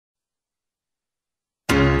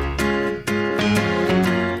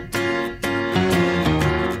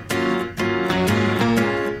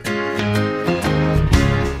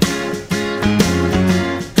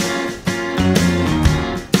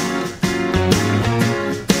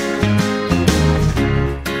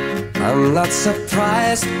I'm not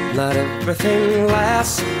surprised, not everything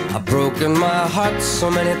lasts. I've broken my heart so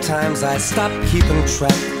many times I stopped keeping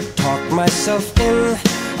track. Talk myself in,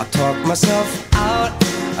 I talk myself out.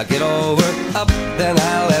 I get all worked up, then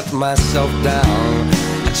I let myself down.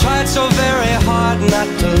 I tried so very hard not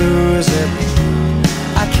to lose it.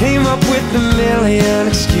 I came up with a million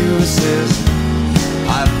excuses.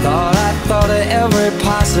 I thought of every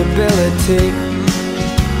possibility.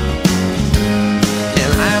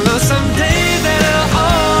 And I know someday that it'll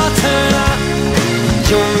all turn out.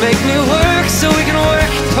 You'll make me work so we can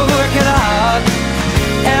work to work it out.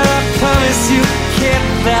 And I promise you, kid,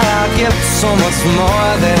 that I'll give so much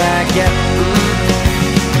more than I get.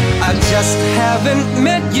 I just haven't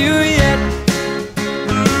met you yet.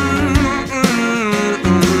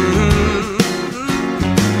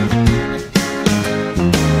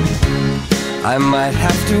 I might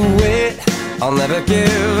have to wait, I'll never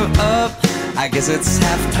give up. I guess it's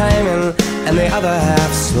half timing and the other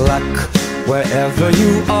half's luck. Wherever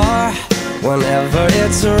you are, whenever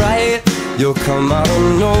it's right, you'll come out of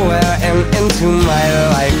nowhere and into my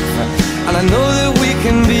life. And I know that we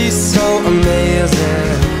can be so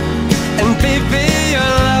amazing. And baby,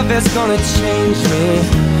 your love is gonna change me.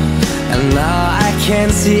 And now I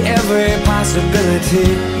can see every possibility.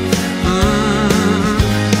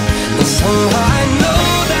 And somehow I know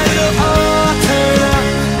that it'll all turn out.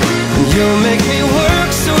 And you'll make me work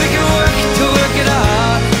so we can work to work it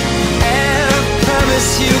out. And I promise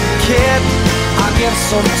you, kid, I'll give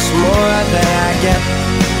so much more than I get.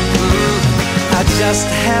 I just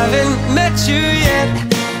haven't met you yet.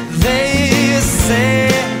 They say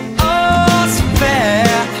all's fair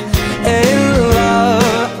in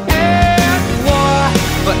love and war,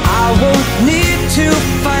 but I won't need to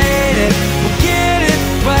fight it. We'll get it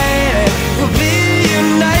right and we'll be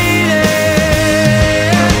united.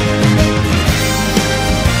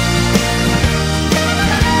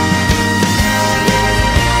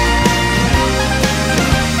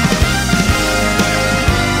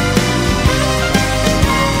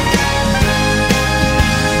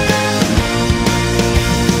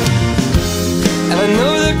 I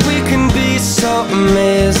know that we can be so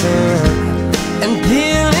amazing. And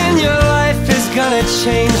being in your life is gonna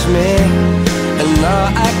change me. And now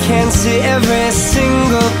I can see every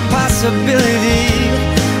single possibility.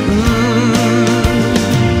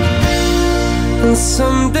 And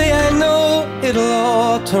someday I know it'll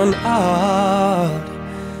all turn out.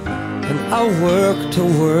 And I'll work to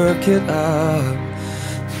work it out.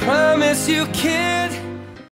 Promise you, kid,